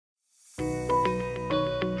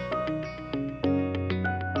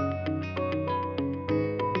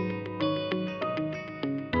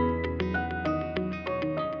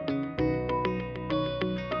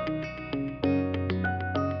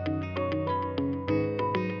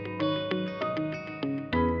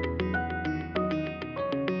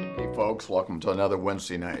folks. Welcome to another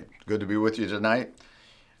Wednesday night. Good to be with you tonight.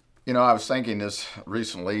 You know, I was thinking this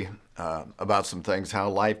recently about some things, how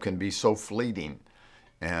life can be so fleeting.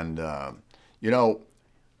 And, the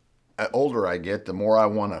older I get, the more I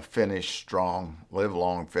want to finish strong, live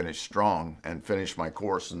long, finish strong, and finish my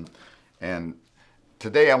course. And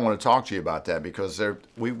today I want to talk to you about that because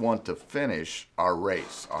we want to finish our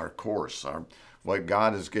race, our course, what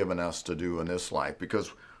God has given us to do in this life,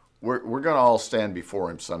 because we're going to all stand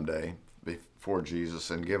before Him someday, before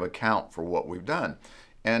Jesus, and give account for what we've done.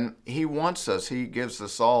 And He wants us, He gives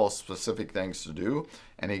us all specific things to do,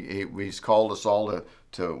 and He's called us all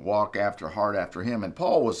to walk hard after Him. And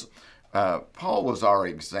Paul was our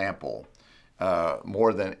example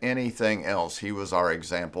more than anything else. He was our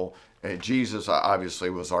example. Jesus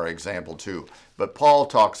obviously was our example too. But Paul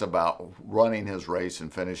talks about running his race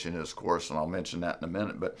and finishing his course, and I'll mention that in a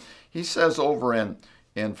minute. But he says over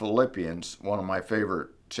in Philippians, one of my favorite,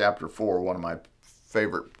 chapter 4, one of my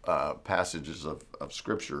favorite passages of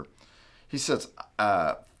Scripture, he says,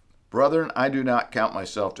 "Brethren, I do not count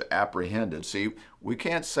myself to apprehended." See, we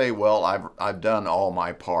can't say, well, I've done all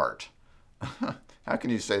my part. How can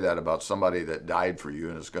you say that about somebody that died for you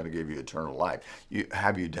and is going to give you eternal life?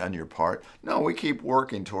 Have you done your part? No, we keep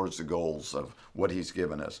working towards the goals of what He's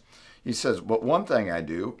given us. He says, "But one thing I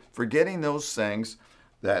do, forgetting those things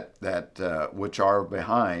that which are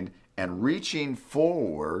behind, and reaching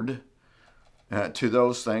forward to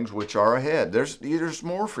those things which are ahead." There's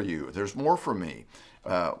more for you. There's more for me.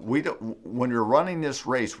 When you're running this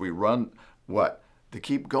race, we run what? To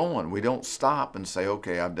keep going. We don't stop and say,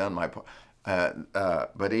 okay, I've done my part.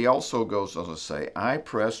 But he also goes on to say, "I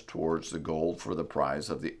press towards the goal for the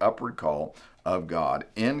prize of the upward call of God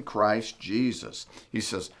in Christ Jesus." He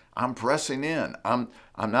says, I'm pressing in. I'm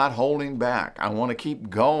not holding back. I want to keep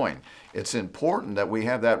going. It's important that we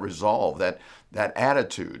have that resolve, that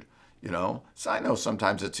attitude. So I know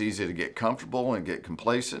sometimes it's easy to get comfortable and get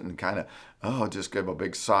complacent and kind of, just give a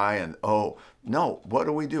big sigh and, no, what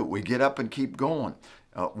do? We get up and keep going.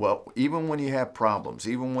 Even when you have problems,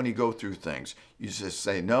 even when you go through things, you just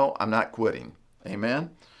say, no, I'm not quitting. Amen?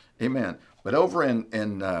 Amen. But over in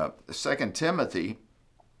 2 Timothy,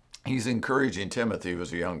 he's encouraging Timothy, who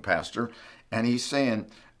was a young pastor, and he's saying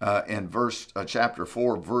in chapter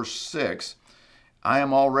 4, verse 6, "I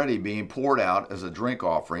am already being poured out as a drink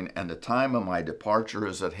offering, and the time of my departure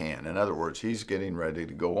is at hand." In other words, he's getting ready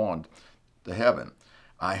to go on to heaven.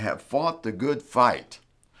 "I have fought the good fight."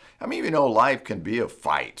 I mean, life can be a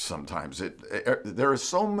fight sometimes. There are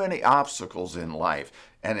so many obstacles in life,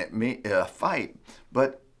 and a fight,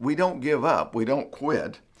 but we don't give up. We don't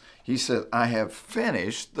quit. He says, "I have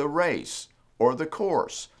finished the race," or the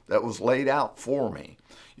course that was laid out for me.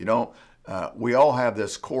 We all have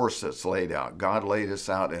this course that's laid out. God laid us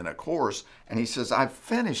out in a course, and He says, I've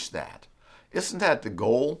finished that. Isn't that the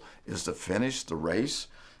goal, is to finish the race?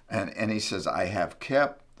 And He says, "I have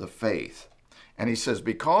kept the faith." And He says,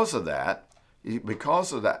 because of that,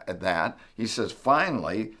 He says,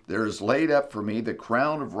 "Finally, there is laid up for me the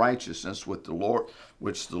crown of righteousness which the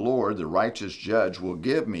Lord, the righteous judge, will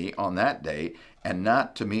give me on that day, and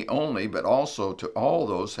not to me only, but also to all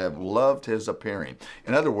those who have loved His appearing."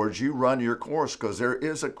 In other words, you run your course because there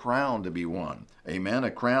is a crown to be won. Amen?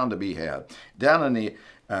 A crown to be had. Down in the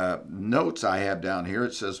notes I have down here,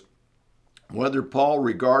 it says, "Whether Paul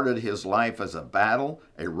regarded his life as a battle,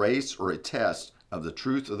 a race, or a test of the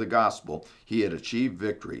truth of the gospel, he had achieved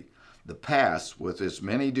victory. The past, with its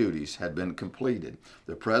many duties, had been completed.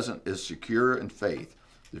 The present is secure in faith.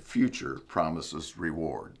 The future promises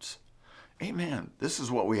rewards." Amen. This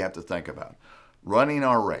is what we have to think about. Running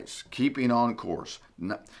our race, keeping on course.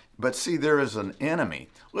 But see, there is an enemy.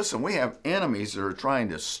 Listen, we have enemies that are trying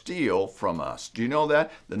to steal from us. Do you know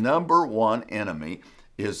that? The number one enemy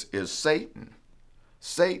is Satan.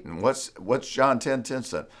 Satan, what's John 10:10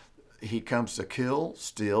 said? He comes to kill,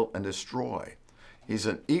 steal, and destroy. He's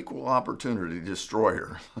an equal opportunity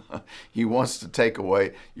destroyer. He wants to take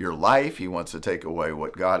away your life. He wants to take away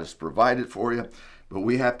what God has provided for you. But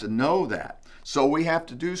we have to know that. So we have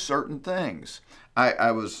to do certain things.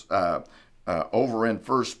 I was over in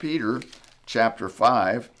 1 Peter chapter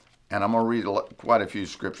 5, and I'm going to read quite a few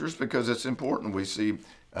scriptures because it's important we see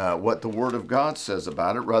what the Word of God says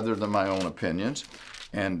about it rather than my own opinions.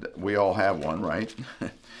 And we all have one, right?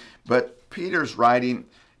 But Peter's writing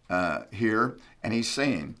here, and he's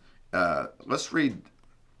saying, let's read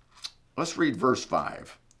verse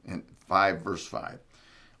 5, in 5 verse 5.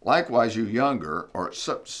 "Likewise, you younger, or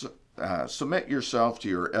submit yourself to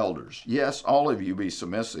your elders. Yes, all of you be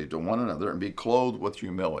submissive to one another and be clothed with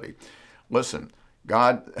humility." Listen,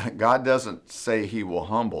 God doesn't say he will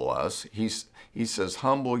humble us. He says,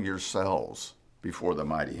 humble yourselves before the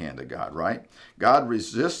mighty hand of God, right? God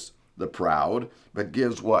resists the proud, but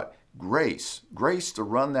gives what? Grace. Grace to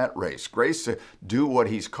run that race. Grace to do what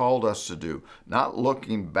he's called us to do. Not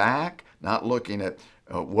looking back, not looking at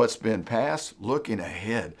what's been past, looking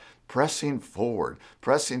ahead, pressing forward,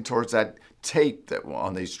 pressing towards that tape that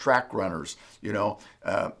on these track runners. You know,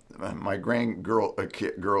 my girls,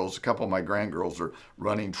 a couple of my grandgirls are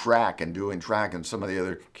running track and doing track, and some of the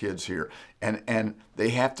other kids here, and they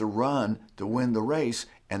have to run to win the race,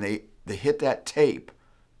 and they hit that tape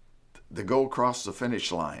to go across the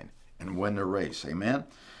finish line and win the race. Amen.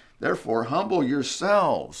 Therefore, humble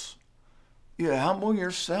yourselves. Yeah, humble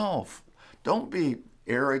yourself. Don't be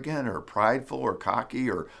arrogant or prideful or cocky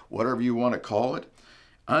or whatever you want to call it,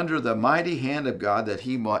 under the mighty hand of God, that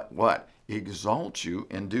he might what? Exalt you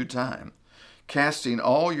in due time, casting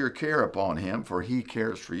all your care upon him, for he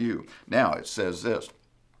cares for you. Now it says this.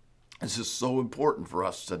 This is so important for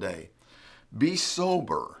us today. Be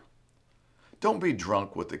sober. Don't be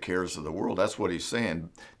drunk with the cares of the world. That's what he's saying.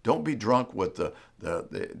 Don't be drunk with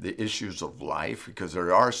the issues of life, because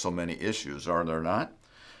there are so many issues, are there not?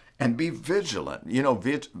 And be vigilant.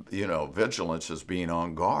 Vigilance is being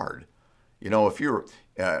on guard. If you're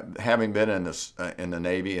having been in the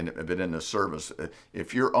Navy and been in the service,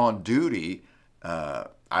 if you're on duty, my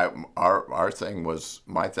thing was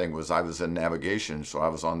I was in navigation, so I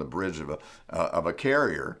was on the bridge of a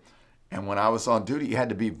carrier. And when I was on duty, you had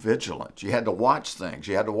to be vigilant. You had to watch things.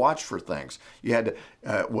 You had to watch for things. You had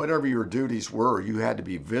to, whatever your duties were, you had to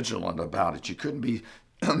be vigilant about it. You couldn't be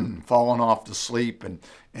falling off to sleep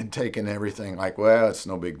and taking everything like, well, it's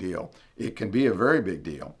no big deal. It can be a very big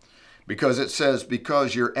deal. Because it says,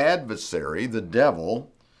 because your adversary, the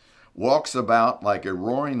devil, walks about like a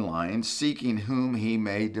roaring lion, seeking whom he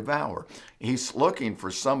may devour. He's looking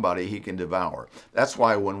for somebody he can devour. That's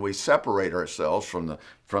why when we separate ourselves from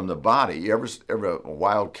the body, you ever a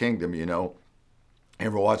Wild Kingdom,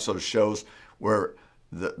 ever watch those shows where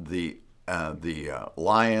the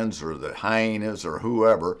lions or the hyenas or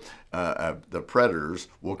whoever, the predators,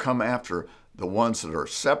 will come after the ones that are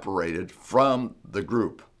separated from the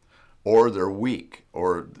group, or they're weak,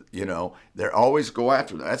 or they always go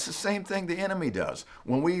after them. That's the same thing the enemy does.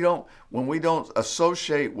 When we don't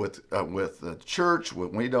associate with the church,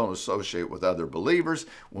 when we don't associate with other believers,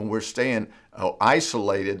 when we're staying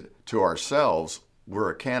isolated to ourselves, we're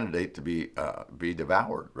a candidate to be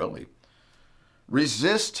devoured. Really,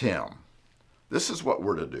 resist him. This is what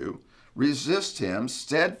we're to do. Resist him,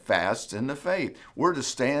 steadfast in the faith. We're to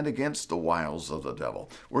stand against the wiles of the devil.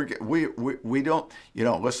 We don't,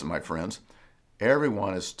 listen, my friends,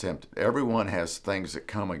 everyone is tempted. Everyone has things that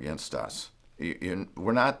come against us. You're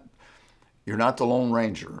not the Lone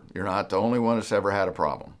Ranger. You're not the only one that's ever had a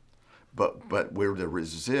problem. But we're to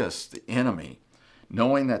resist the enemy,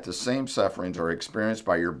 knowing that the same sufferings are experienced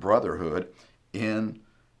by your brotherhood in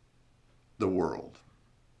the world.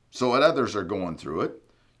 So others are going through it.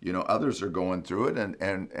 Others are going through it,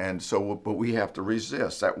 and so, but we have to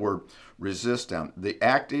resist. That word resist down. The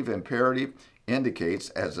active imperative indicates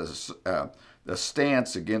as the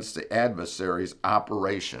stance against the adversary's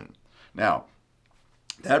operation. Now,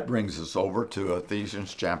 that brings us over to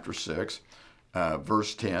Ephesians chapter 6,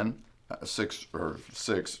 verse 10,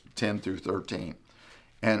 10 through 13.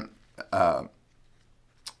 And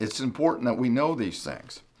it's important that we know these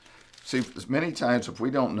things. See, many times if we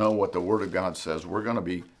don't know what the Word of God says, we're going to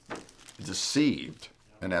be deceived.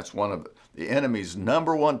 And that's one of the enemy's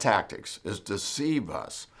number one tactics, is deceive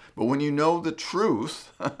us. But when you know the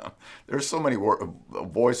truth, there's so many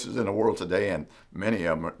voices in the world today, and many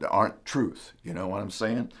of them aren't truth. You know what I'm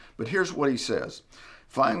saying? But here's what he says.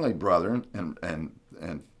 Finally, brethren, and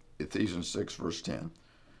Ephesians 6, verse 10,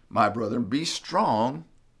 my brethren, be strong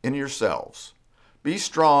in yourselves. Be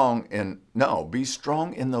strong in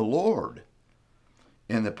the Lord,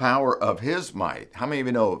 in the power of his might. How many of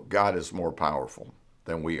you know God is more powerful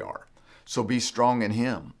than we are? So be strong in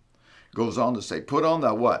him. Goes on to say, put on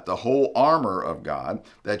the what? The whole armor of God,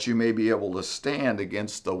 that you may be able to stand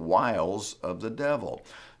against the wiles of the devil.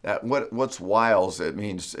 What's wiles? It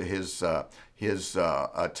means his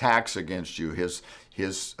attacks against you,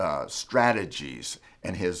 his strategies,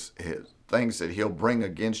 and his things that he'll bring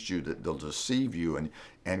against you that they'll deceive you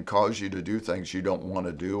and cause you to do things you don't want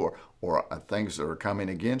to do, or things that are coming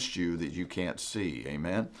against you that you can't see.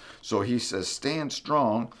 Amen? So he says, stand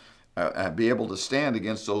strong, be able to stand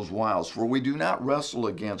against those wiles. For we do not wrestle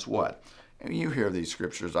against what? And you hear these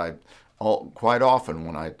scriptures quite often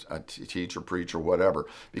when I teach or preach or whatever,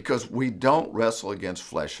 because we don't wrestle against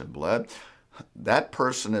flesh and blood, that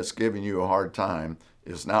person that's giving you a hard time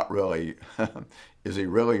is not really, is he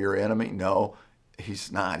really your enemy? No,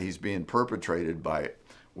 he's not. He's being perpetrated by,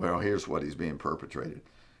 well, here's what he's being perpetrated.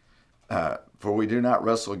 For we do not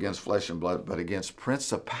wrestle against flesh and blood, but against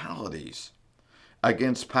principalities,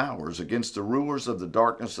 against powers, against the rulers of the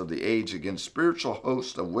darkness of the age, against spiritual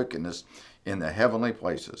hosts of wickedness in the heavenly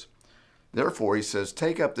places. Therefore, he says,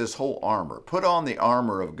 take up this whole armor, put on the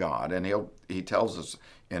armor of God, and he tells us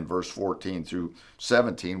in verse 14 through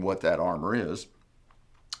 17 what that armor is,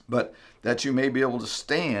 but that you may be able to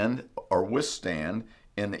stand or withstand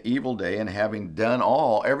in the evil day, and having done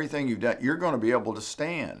everything you've done, you're going to be able to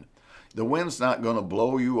stand. The wind's not going to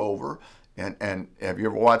blow you over. And have you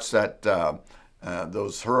ever watched that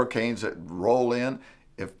those hurricanes that roll in?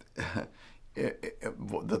 If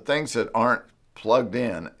the things that aren't plugged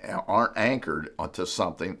in, aren't anchored onto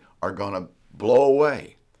something, are going to blow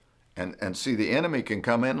away. And see, the enemy can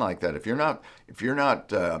come in like that. If you're not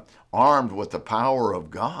armed with the power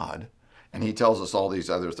of God, and he tells us all these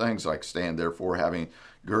other things like stand therefore having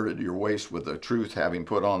girded your waist with the truth, having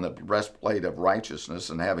put on the breastplate of righteousness,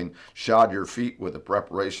 and having shod your feet with the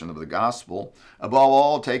preparation of the gospel, above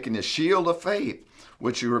all taking the shield of faith,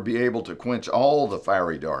 which you will be able to quench all the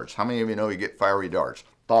fiery darts. How many of you know you get fiery darts?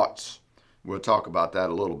 Thoughts. We'll talk about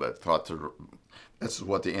that a little bit. This is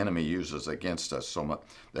what the enemy uses against us so much.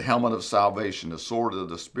 The helmet of salvation, the sword of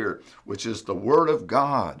the Spirit, which is the word of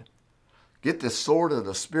God. Get the sword of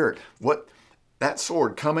the Spirit. What that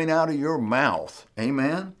sword coming out of your mouth,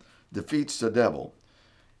 amen, defeats the devil.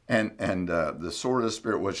 And the sword of the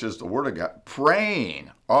Spirit, which is the word of God, praying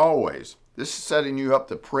always. This is setting you up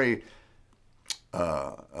to pray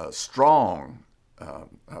strong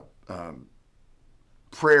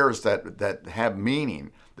prayers that have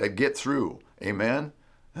meaning, that get through. Amen?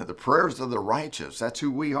 The prayers of the righteous, that's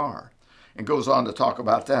who we are. And goes on to talk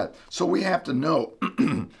about that. So we have to know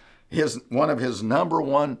one of his number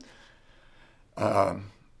one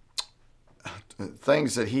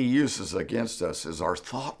things that he uses against us is our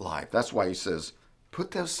thought life. That's why he says,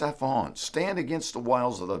 put this stuff on. Stand against the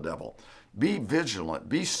wiles of the devil. Be vigilant.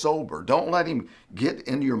 Be sober. Don't let him get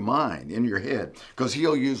in your mind, in your head. Because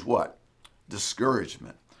he'll use what?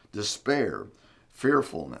 Discouragement, despair,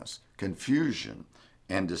 fearfulness, confusion,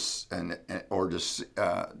 and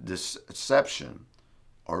deception,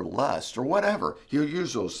 or lust, or whatever. He'll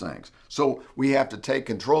use those things. So we have to take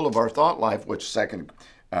control of our thought life, which Second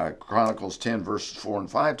Chronicles 10 verses 4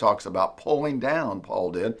 and 5 talks about pulling down,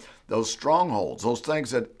 Paul did, those strongholds, those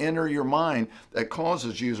things that enter your mind that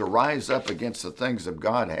causes you to rise up against the things that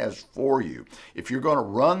God has for you. If you're going to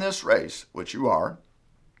run this race, which you are,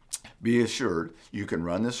 be assured you can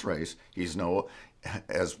run this race.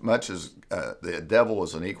 As much as the devil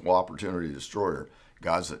is an equal opportunity destroyer,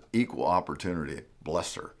 God's an equal opportunity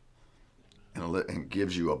blesser and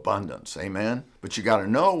gives you abundance. Amen? But you got to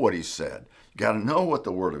know what he said. You got to know what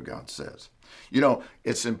the Word of God says. You know,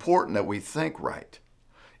 it's important that we think right.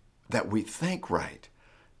 That we think right.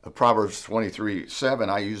 Proverbs 23:7,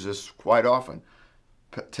 I use this quite often,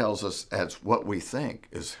 tells us as what we think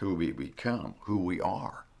is who we become, who we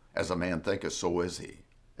are. As a man thinketh, so is he.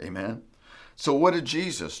 Amen? So what did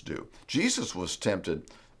Jesus do? Jesus was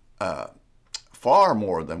tempted far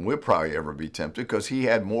more than we'll probably ever be tempted because he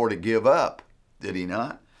had more to give up, did he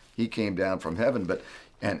not? He came down from heaven,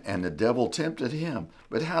 and the devil tempted him.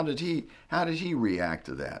 But how did he react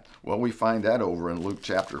to that? Well, we find that over in Luke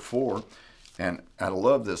chapter 4, and I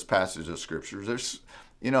love this passage of Scripture.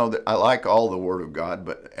 I like all the Word of God,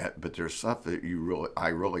 but there's stuff that I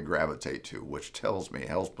really gravitate to, which helps me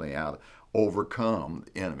how to overcome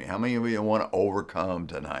the enemy. How many of you want to overcome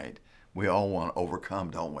tonight? We all want to overcome,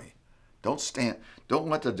 don't we? Don't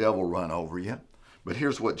let the devil run over you. But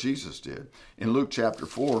here's what Jesus did. In Luke chapter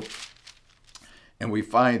 4, and we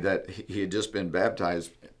find that he had just been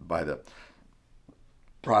baptized by the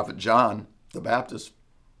prophet John the Baptist.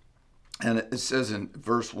 And it says in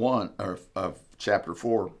verse 1 of chapter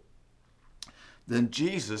 4, then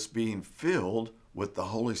Jesus, being filled with the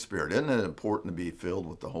Holy Spirit, isn't it important to be filled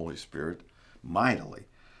with the Holy Spirit? Mightily,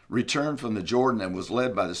 returned from the Jordan and was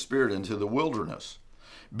led by the Spirit into the wilderness,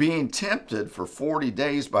 being tempted for 40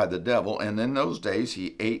 days by the devil, and in those days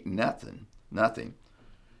he ate nothing.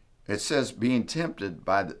 It says being tempted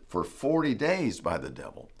for 40 days by the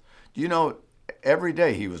devil. Do you know, every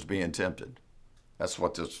day he was being tempted. That's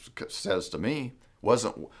what this says to me.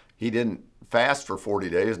 He didn't fast for 40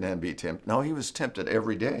 days and then be tempted. No, he was tempted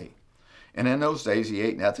every day. And in those days he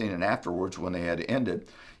ate nothing, and afterwards when they had ended,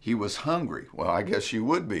 he was hungry. Well, I guess you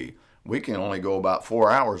would be. We can only go about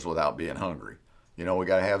 4 hours without being hungry. We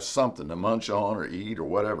got to have something to munch on or eat or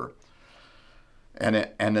whatever.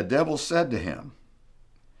 And the devil said to him,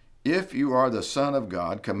 if you are the Son of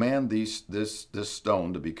God, command this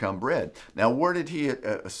stone to become bread. Now, where did he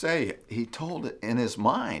say? He told it in his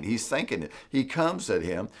mind. He's thinking it. He comes at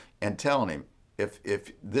him and telling him,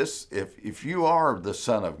 if you are the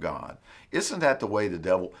Son of God, isn't that the way the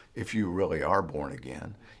devil, if you really are born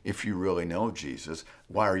again, if you really know Jesus,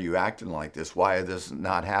 why are you acting like this? Why is this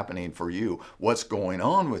not happening for you? What's going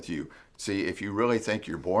on with you? See, if you really think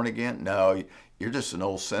you're born again, no, you're just an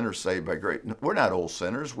old sinner saved by grace. We're not old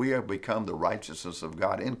sinners. We have become the righteousness of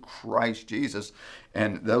God in Christ Jesus.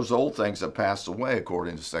 And those old things have passed away,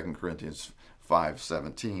 according to 2 Corinthians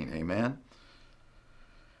 5:17. Amen?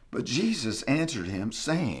 But Jesus answered him,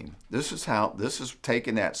 saying, this is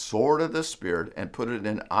taking that sword of the Spirit and put it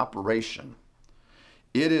in operation.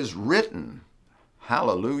 It is written,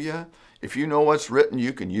 hallelujah. If you know what's written,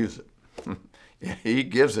 you can use it. He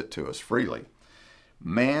gives it to us freely.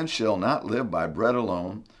 Man shall not live by bread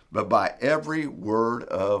alone, but by every word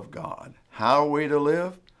of God. How are we to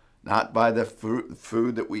live? Not by the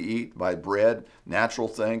food that we eat, by bread, natural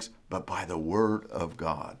things, but by the word of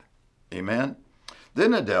God. Amen?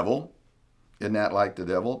 Then the devil, isn't that like the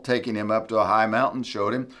devil, taking him up to a high mountain,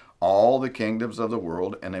 showed him all the kingdoms of the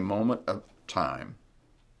world in a moment of time.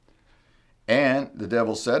 And the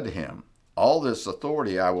devil said to him, all this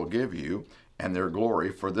authority I will give you, and their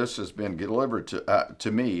glory, for this has been delivered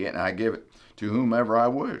to me, and I give it to whomever I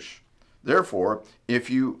wish. Therefore,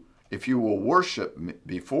 if you will worship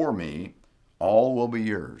before me, all will be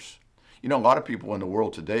yours. You know, a lot of people in the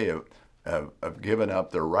world today have given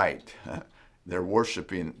up their right. They're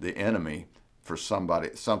worshiping the enemy for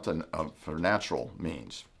something for natural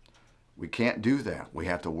means. We can't do that. We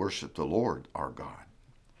have to worship the Lord, our God.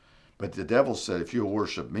 But the devil said, if you'll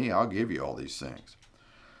worship me, I'll give you all these things.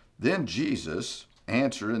 Then Jesus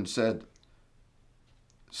answered and said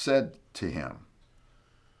to him,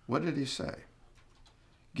 what did he say?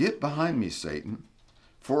 Get behind me, Satan,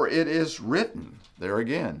 for it is written, there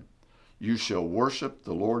again, you shall worship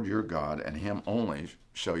the Lord your God, and him only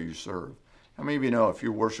shall you serve. How many of you know if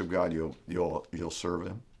you worship God, you'll serve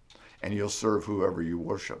him, and you'll serve whoever you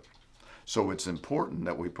worship? So it's important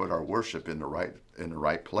that we put our worship in the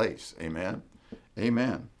right place. Amen.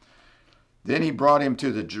 Amen. Then he brought him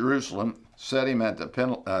to the Jerusalem, set him at the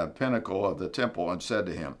pinnacle of the temple, and said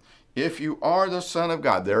to him, if you are the Son of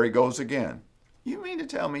God, there he goes again. You mean to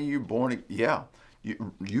tell me you're born again? Yeah,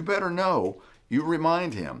 you better know. You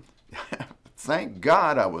remind him. Thank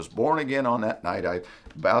God I was born again on that night. I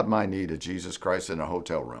bowed my knee to Jesus Christ in a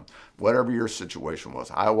hotel room. Whatever your situation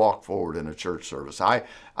was, I walked forward in a church service.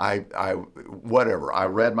 Whatever. I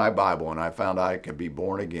read my Bible and I found I could be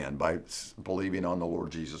born again by believing on the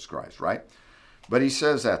Lord Jesus Christ, right? But he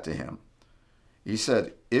says that to him. He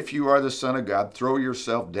said, if you are the Son of God, throw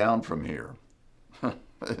yourself down from here.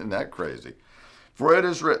 Isn't that crazy? For it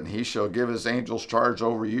is written, he shall give his angels charge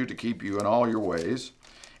over you to keep you in all your ways.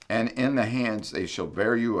 And in the hands they shall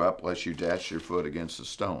bear you up, lest you dash your foot against a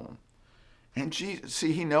stone. And Jesus,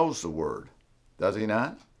 see, he knows the word, does he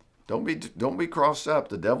not? Don't be crossed up.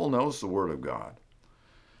 The devil knows the word of God.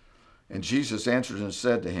 And Jesus answered and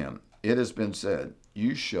said to him, it has been said,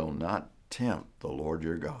 you shall not tempt the Lord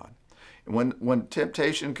your God. And when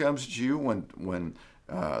temptation comes at you, when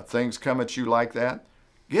things come at you like that,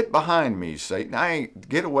 get behind me, Satan.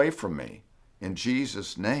 Get away from me. In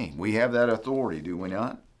Jesus' name. We have that authority, do we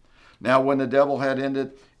not? Now, when the devil had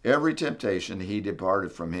ended every temptation, he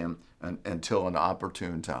departed from him until an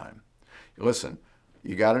opportune time. Listen,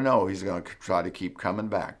 you got to know he's going to try to keep coming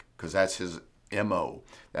back because that's his MO.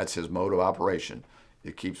 That's his mode of operation.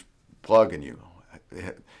 It keeps plugging you.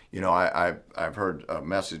 You know, I've heard a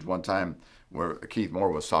message one time where Keith Moore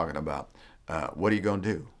was talking about, what are you going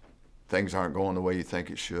to do? Things aren't going the way you think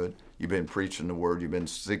it should. You've been preaching the word. You've been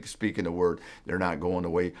speaking the word. They're not going the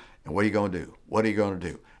way. And what are you going to do? What are you going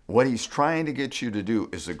to do? What he's trying to get you to do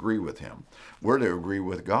is agree with him. We're to agree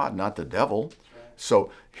with God, not the devil.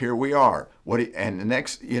 So here we are. And the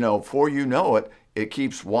next, before you know it, it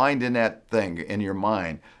keeps winding that thing in your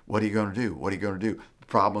mind. What are you going to do? What are you going to do? The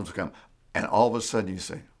problems come. And all of a sudden you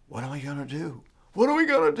say, what am I going to do? What are we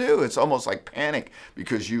going to do? It's almost like panic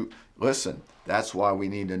because listen, that's why we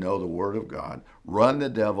need to know the Word of God. Run the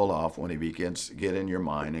devil off when he begins to get in your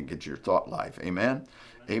mind and get your thought life. Amen?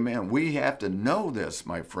 Amen. We have to know this,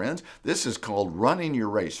 my friends. This is called running your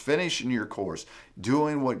race, finishing your course,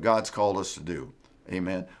 doing what God's called us to do.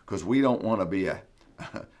 Amen? Because we don't want to be an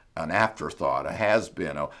afterthought, a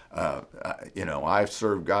has-been. I've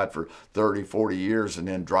served God for 30, 40 years and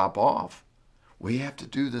then drop off. We have to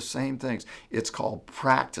do the same things. It's called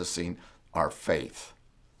practicing our faith,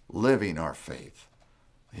 living our faith.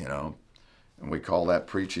 And we call that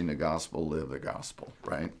preaching the gospel, live the gospel,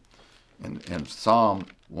 right? In Psalm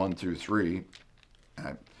 1 through 3,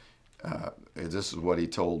 this is what he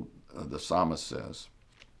told, the psalmist says.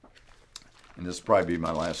 And this will probably be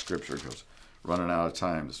my last scripture because running out of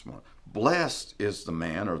time this morning. Blessed is the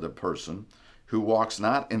man or the person who walks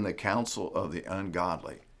not in the counsel of the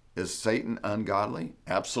ungodly. Is Satan ungodly?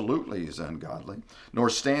 Absolutely he's ungodly. Nor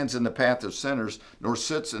stands in the path of sinners, nor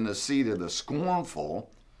sits in the seat of the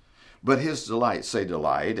scornful. But his delight, say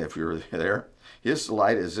delight if you're there, his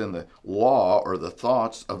delight is in the law or the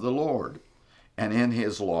thoughts of the Lord. And in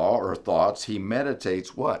his law or thoughts he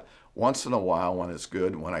meditates what? Once in a while when it's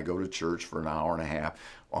good, when I go to church for an hour and a half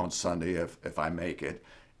on Sunday, if I make it,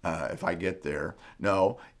 if I get there.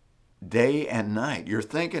 No, day and night. You're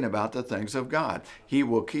thinking about the things of God. He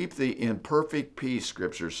will keep thee in perfect peace,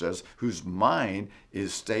 Scripture says, whose mind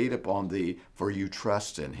is stayed upon thee, for you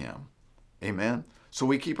trust in him. Amen? So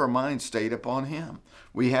we keep our mind stayed upon him.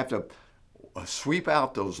 We have to sweep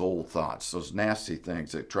out those old thoughts, those nasty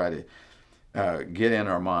things that try to get in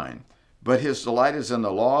our mind. But his delight is in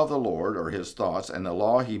the law of the Lord, or his thoughts, and the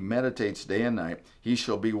law he meditates day and night. He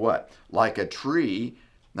shall be what? Like a tree,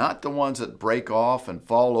 not the ones that break off and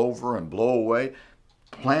fall over and blow away,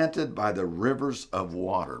 planted by the rivers of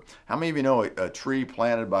water. How many of you know a tree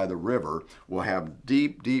planted by the river will have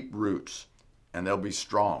deep, deep roots, and they'll be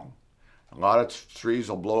strong? A lot of trees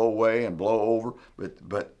will blow away and blow over,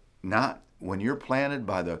 but not when you're planted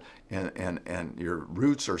by the, and your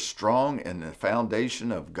roots are strong in the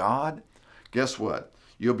foundation of God. Guess what?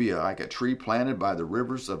 You'll be like a tree planted by the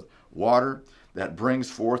rivers of water that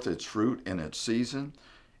brings forth its fruit in its season,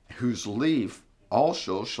 whose leaf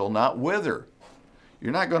also shall not wither.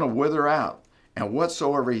 You're not going to wither out. And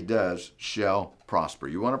whatsoever he does shall prosper.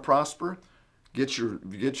 You want to prosper?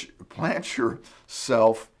 Plant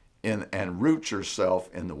yourself in and root yourself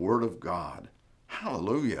in the Word of God.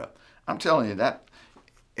 Hallelujah. I'm telling you that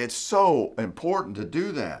it's so important to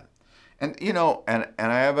do that. And, you know, and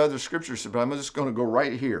I have other scriptures, but I'm just going to go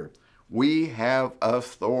right here. We have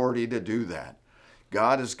authority to do that.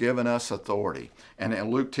 God has given us authority. And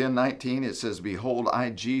in Luke 10:19, it says, behold,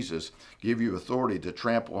 I, Jesus, give you authority to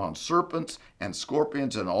trample on serpents and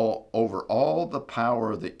scorpions and over all the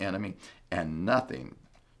power of the enemy, and nothing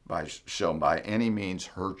shall by any means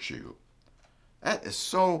hurt you. That is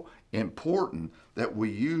so important that we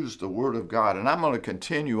use the Word of God. And I'm going to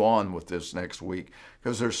continue on with this next week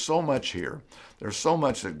because there's so much here. There's so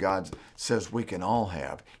much that God says we can all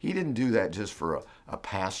have. He didn't do that just for a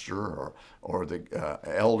pastor or the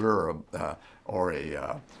elder or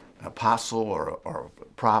a apostle or a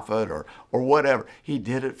prophet or whatever. He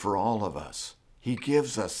did it for all of us. He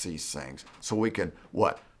gives us these things so we can,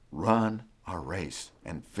 what? Run our race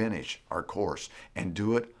and finish our course and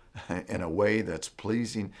do it in a way that's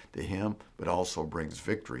pleasing to him, but also brings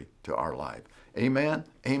victory to our life. Amen?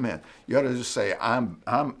 Amen. You ought to just say, I'm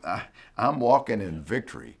walking in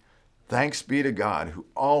victory. Thanks be to God who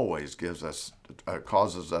always gives us,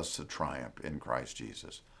 causes us to triumph in Christ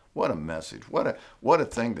Jesus. What a message. What a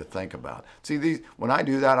thing to think about. See, when I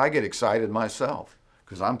do that, I get excited myself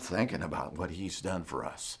because I'm thinking about what he's done for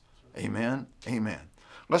us. Amen? Amen.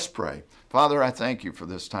 Let's pray. Father, I thank you for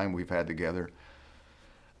this time we've had together.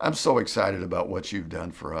 I'm so excited about what you've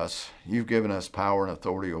done for us. You've given us power and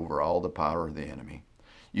authority over all the power of the enemy.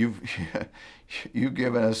 You've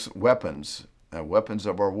given us weapons. Weapons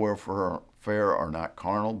of our warfare are not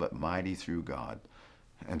carnal, but mighty through God.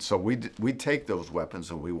 And so we take those weapons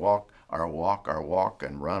and we walk our walk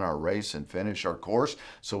and run our race and finish our course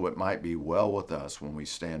so it might be well with us when we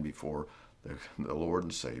stand before the Lord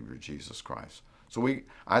and Savior, Jesus Christ. So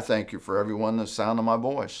I thank you for everyone the sound of my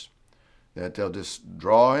voice, that they'll just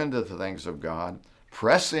draw into the things of God,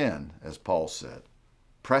 press in, as Paul said,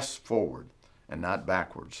 press forward and not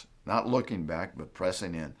backwards, not looking back, but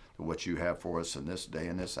pressing in to what you have for us in this day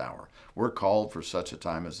and this hour. We're called for such a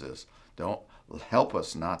time as this. Don't help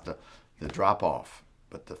us not to drop off,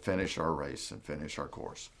 but to finish our race and finish our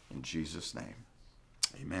course. In Jesus' name,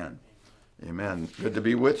 amen. Amen. Good to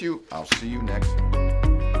be with you. I'll see you next time.